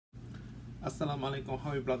Assalamu alaikum, how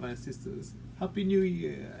are you, brothers and sisters? Happy New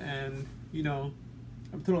Year, and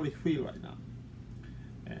I'm totally free right now.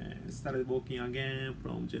 And started working again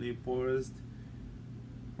from Jenny Forest,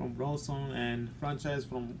 from Rawson, and franchise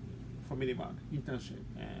from Minimart, internship,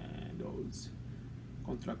 and those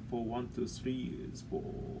contract for 1 to 3 years for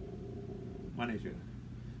manager.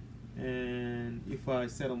 And if I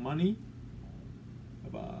settle money,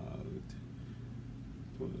 about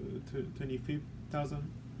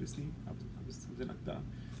 25,000 USD, something like that.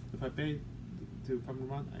 If I pay to family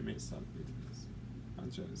month, I may start with this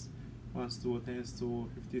franchise. 1 store, 10 store,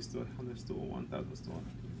 50 store, 100 store, 1,000 store,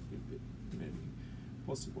 if maybe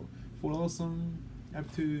possible. For Lawson, I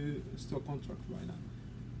have 2 store contract right now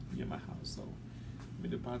near my house, so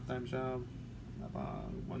with a part-time job,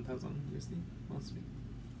 about 1,000 USD monthly.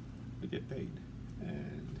 I get paid,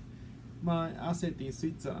 and my asset in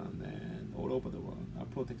Switzerland and all over the world are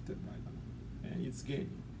protected right now, and it's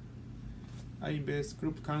gaining. I invest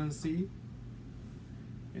group currency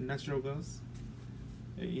in natural gas,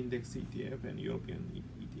 index ETF, and European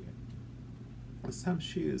ETF. And some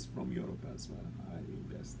shares from Europe as well. I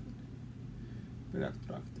invested. Very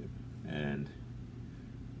attractive. And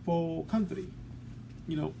for country,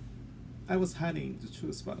 I was hiding the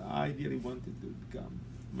truth, but I really wanted to become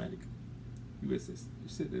American, US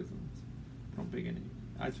citizens from beginning.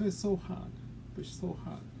 I tried so hard, pushed so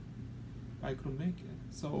hard, I couldn't make it.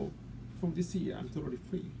 So from this year, I'm totally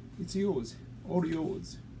free. It's yours, all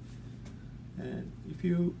yours. And if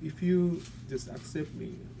you just accept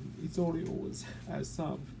me, it's all yours. I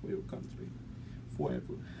serve for your country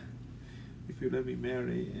forever. If you let me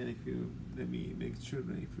marry, and if you let me make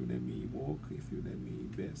children, if you let me work, if you let me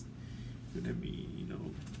invest, if you let me,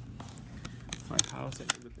 buy house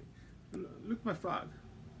and everything. Look my flag,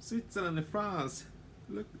 Switzerland and France.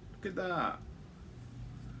 Look at that.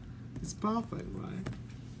 It's perfect, right?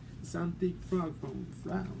 It's antique flag from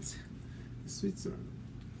France, Switzerland.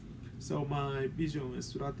 So my vision and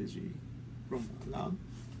strategy from Lab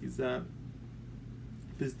is that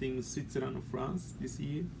visiting Switzerland or France this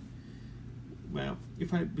year. Well,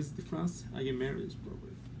 if I visit France, I get marriage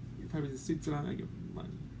probably. If I visit Switzerland, I get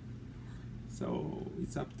money. So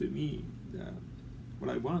it's up to me that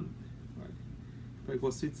what I want. Right? If I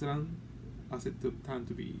go Switzerland, I said to turn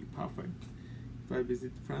to be perfect. If I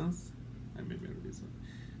visit France, I may marry this one.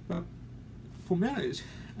 But for marriage,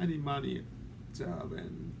 I need money, job,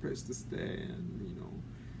 and place to stay, and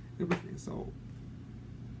everything. So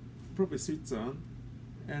probably Switzerland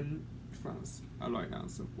and France are the right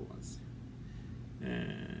answer for us.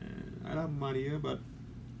 And I love Maria, but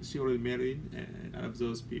she already married, and I love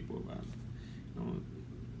those people. But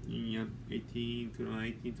in 18,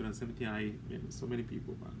 2018, 2017, I met so many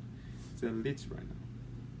people, but they're rich right now,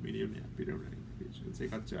 millionaire, billionaire individuals. They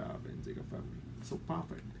got job and they got family. So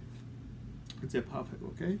perfect. They're perfect,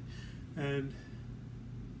 okay? And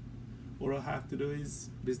all I have to do is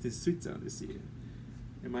visit Switzerland this year,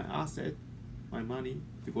 and my asset, my money,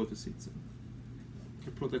 to go to Switzerland.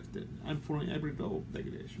 Protected. I'm following every law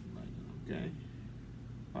regulation right now, okay?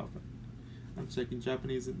 Perfect. I'm checking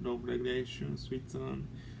Japanese law regulation, Switzerland.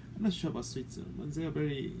 I'm not sure about Switzerland, but they are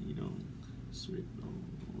very, sweet.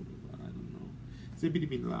 I don't know. They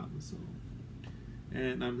believe in love, so.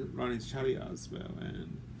 And I'm running Sharia as well,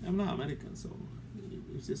 and I'm not American, so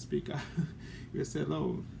if they speak, you say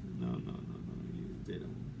hello. No, they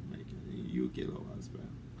don't make it. UK law as well.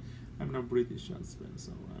 I'm not British as well,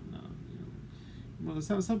 so I'm not,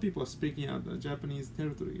 some people are speaking out the Japanese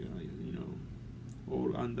territory,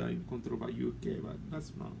 all under control by UK, but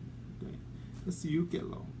that's wrong. Okay, that's UK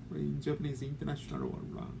law. In Japanese international law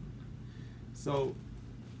wrong. So,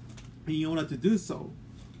 in order to do so,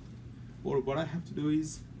 or what I have to do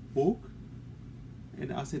is book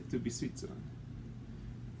an asset to be Switzerland,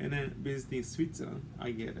 and then visiting Switzerland,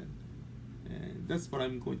 I get it, and that's what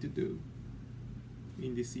I'm going to do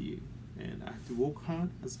in this year. And I have to work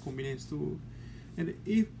hard as a convenience store. And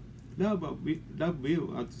if love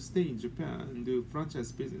will to stay in Japan and do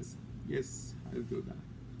franchise business, yes, I'll do that.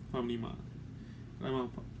 Family Mart. I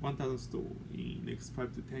want 1,000 store in next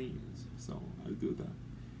 5 to 10 years, so I'll do that.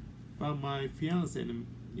 But my fiance and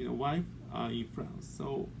wife are in France,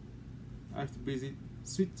 so I have to visit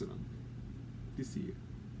Switzerland this year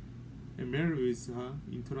and marry with her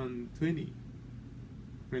in 2020,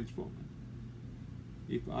 French woman.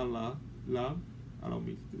 If Allah allow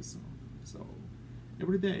me to do so. So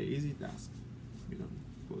every day, easy task,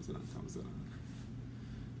 goes around, comes around.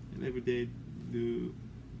 And every day do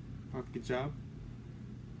perfect job,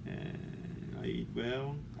 and I eat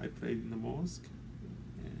well, I pray in the mosque,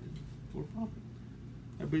 and for profit.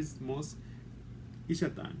 I visit mosque Isha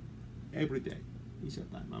time, every day, Isha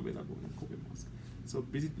time available in Kobe Mosque. So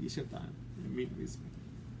visit Isha time and meet with me.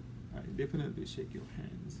 I definitely shake your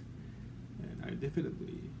hands, and I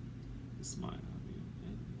definitely smile at you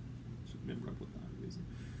and memorable time with you.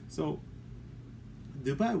 So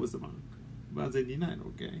Dubai was one, but they denied.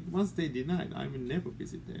 Okay, once they denied, I will never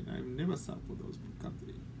visit them. I will never serve for those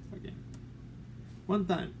countries again. One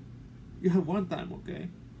time, you have one time. Okay,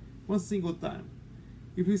 one single time.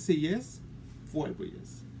 If you say yes, forever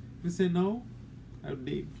yes. If you say no, I'll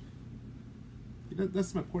leave.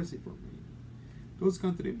 That's my policy for me. Those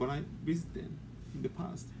countries, when I visit them in the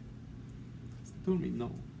past, they told me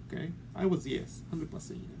no. Okay, I was yes,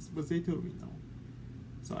 100% yes, but they told me no.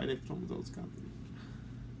 So I left from those countries.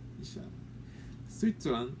 Inshallah.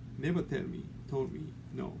 Switzerland never told me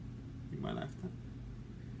no in my lifetime.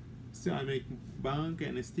 Still, I make bank,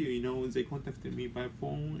 and still, they contacted me by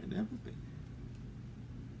phone and everything.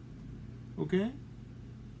 Okay,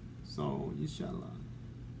 so inshallah,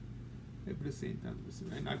 everything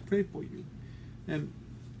that and I pray for you, and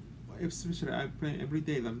especially I pray every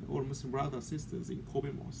day that all Muslim brothers and sisters in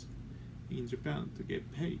Kobe Mosque in Japan to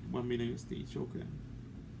get paid 1 million USD each of them.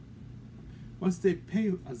 Once they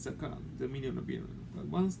pay as zakat, the million of billion, but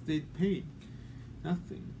once they pay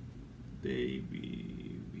nothing, we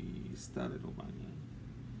started over again.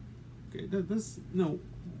 Okay, that's no,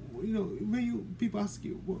 when people ask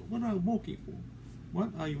you, what are you working for? What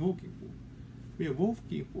are you working for? We are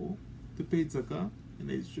working for to pay zakat and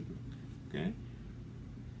distribute. Okay.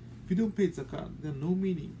 If you don't pay zakat, there's no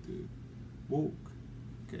meaning to work.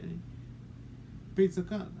 Okay. Pay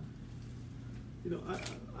zakat.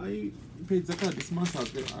 I paid zakat this month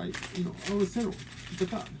as well. I will sell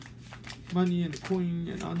zakat, money and coin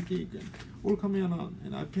and antique and all coming around,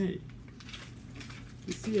 and I pay.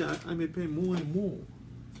 You see, I may pay more and more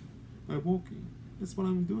by working. That's what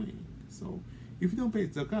I'm doing. So if you don't pay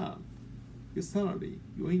zakat, your salary,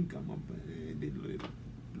 your income, little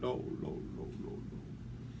low.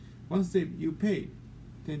 Once you pay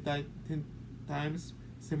 10 times,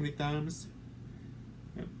 70 times,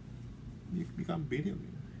 you become billionaire.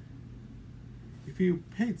 If you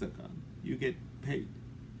pay zakat, you get paid.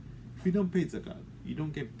 If you don't pay zakat, you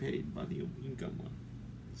don't get paid, but your income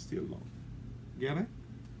is still low. Get it?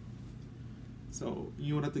 So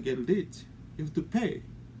in order to get rich, you have to pay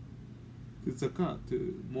the zakat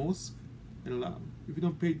to mosque and love. If you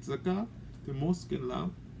don't pay zakat to mosque and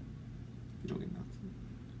love, you don't get nothing.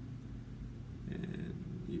 And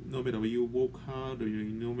no matter you work hard or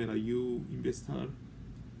no matter you invest hard,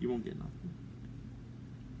 you won't get nothing.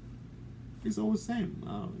 It's all the same.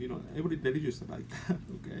 Every religious like that.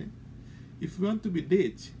 Okay. If you want to be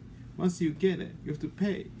rich, once you get it, you have to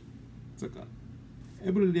pay zakat.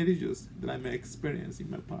 Every religious that I may experience in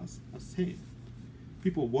my past are same.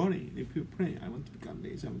 People worrying, if you pray, I want to become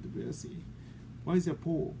rich, I want to be wealthy. Why is they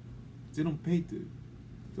poor? They don't pay to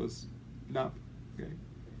those love. Okay.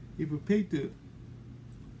 If you pay to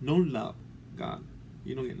non-love God,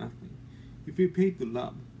 you don't get nothing. If you pay to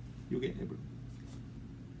love, you get everything.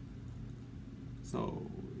 So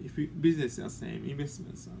if business are the same,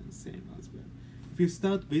 investments are the same as well. If you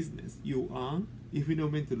start business, you earn. If you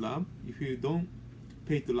don't pay to love, if you don't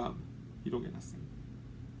pay to love, you don't get nothing.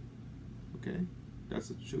 Okay, that's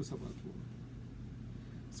the truth about the world.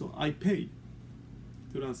 So I paid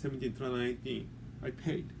 2017, 2019. I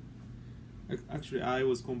paid. Actually, I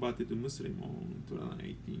was converted to Muslim on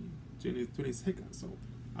 2018, January 22nd. So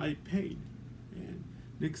I paid, and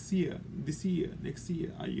next year, next year,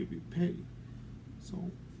 I will be paid.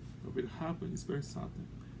 So what will happen is very certain.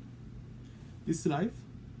 This life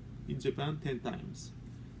in Japan 10 times.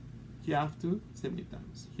 Hereafter 70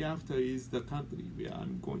 times. Hereafter is the country where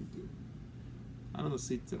I'm going to. I don't know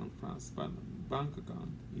Switzerland, France, but bank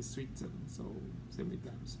account in Switzerland, so 70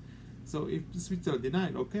 times. So if Switzerland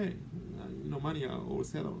denied, okay, money are all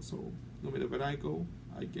settled. So no matter where I go,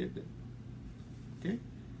 I get it. Okay.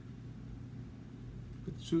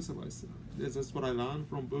 But the truth about Islam. That's what I learned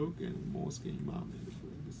from book and mosque and imam and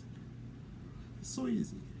everything. It's so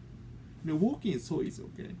easy. Walking is so easy,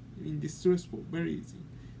 okay? In this stressful, very easy.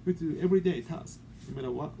 We do everyday task. No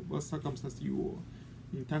matter what circumstance you are,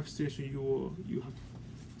 in type of situation you have to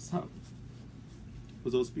serve for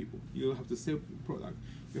those people. You have to sell product.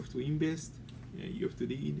 You have to invest. You have to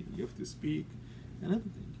lead. You have to speak, and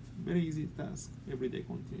everything. Very easy task. Every day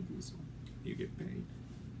continue to do so. You get paid.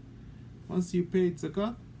 Once you pay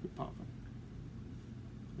zakat, you're perfect.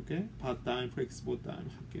 Okay, part-time, flexible time,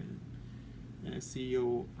 hacken,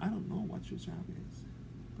 CEO. I don't know what your job is,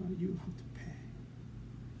 but you have to pay.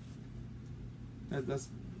 That's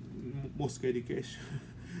mosque education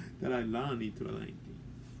that I learned in 2019.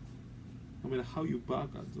 no matter how you bark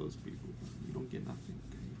at those people, you don't get nothing,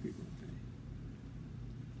 okay, if you don't pay.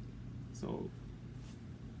 So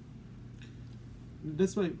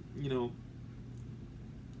that's why,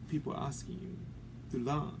 people are asking you to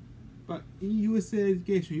learn. But in USA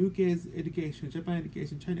education, UK's education, Japan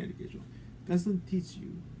education, China education doesn't teach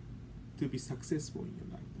you to be successful in your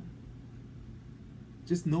lifetime.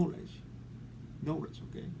 Just knowledge,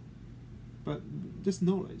 okay? But just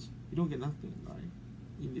knowledge, you don't get nothing, right?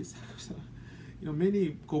 In this,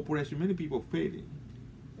 many corporations, many people failing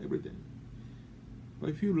everything. But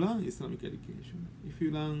if you learn Islamic education, if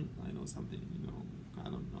you learn, something, I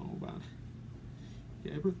don't know about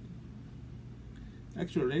everything.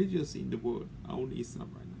 Actual religions in the world are only Islam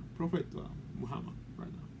right now. Prophet Muhammad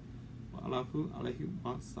right now. Allahu alayhi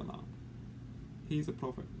wa salam. He is a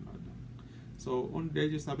prophet right now. So only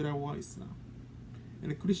religions available are Islam.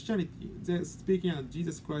 And Christianity, they're speaking of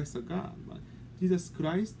Jesus Christ as God, but Jesus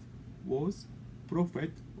Christ was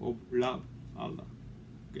prophet of love, Allah.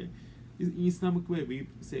 Okay, in Islamic way we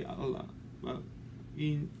say Allah, but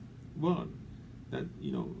in world that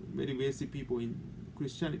very basic people in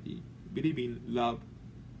Christianity believe in love,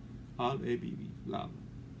 LABB, love.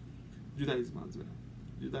 Judaism as well.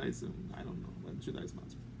 Judaism, I don't know, but Judaism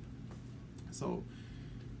as well. So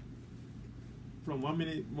from 1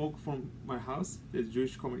 minute walk from my house, there's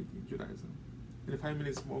Jewish community, Judaism. And 5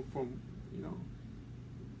 minutes walk from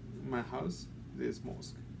my house, there's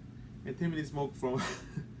mosque. And 10 minutes walk from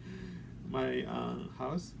my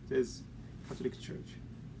house, there's Catholic church.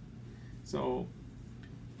 So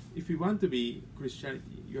if you want to be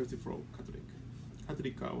Christianity, you have to follow Catholic.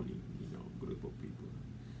 Catholic are only group of people.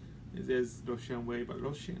 And there's Russian way, but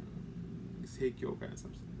Russian Seikyo kind of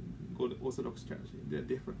something. Go to Orthodox church, they're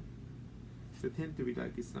different. They tend to be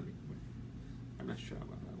like Islamic way. I'm not sure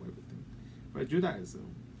about everything. But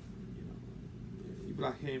Judaism,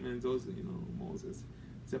 Ibrahim and those, Moses,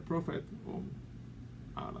 they're prophet of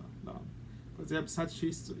Allah, love. But they have such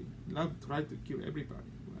history. Love tried to kill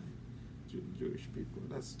everybody, right? Jewish people.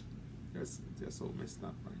 They're so messed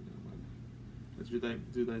up right now. But that's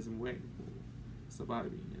Judaism way for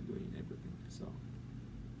surviving and doing everything. So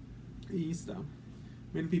in Islam,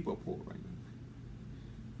 many people are poor right now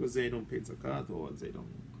because they don't pay zakat or they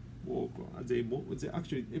don't work, or they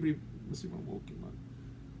actually every Muslim are working, but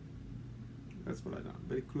that's what I done.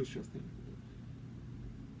 Very crucial thing.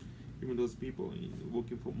 Even those people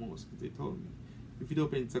working for mosque, they told me, if you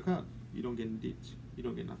don't pay zakat, you don't get rich, you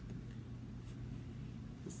don't get nothing.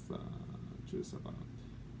 That's the truth about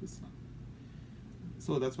Islam.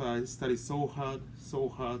 So that's why I studied so hard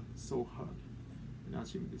in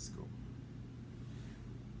achieving this goal.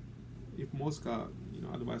 If mosque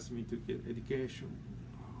advised me to get education,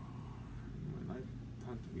 my life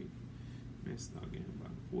had to be messed again.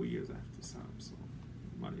 But 4 years I have to serve. So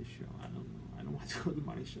Malaysia, I don't know. I don't want to go to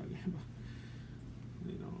Malaysia again.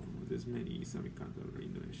 But there's many Islamic countries,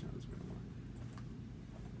 Indonesia as well.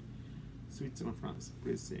 Switzerland, France,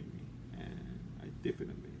 please save me. And I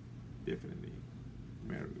definitely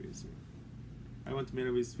marry with you. I want to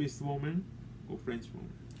marry with Swiss woman or French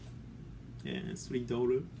woman. And 3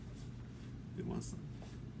 daughters and 1 son.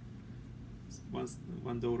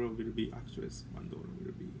 One daughter will be actress, 1 daughter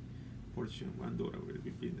will be politician, 1 daughter will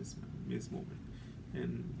be businesswoman,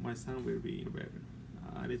 and my son will be innovator.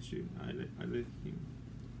 I let him,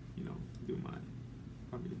 do my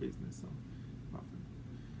family business. So,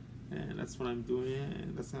 and that's what I'm doing,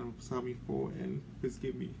 and that's what I'm serving for. And please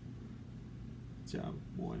give me job,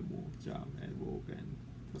 more and more job and work and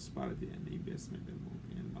prosperity and investment and work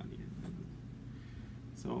and money and everything.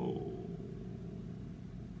 So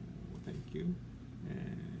thank you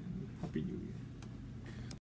and happy New Year.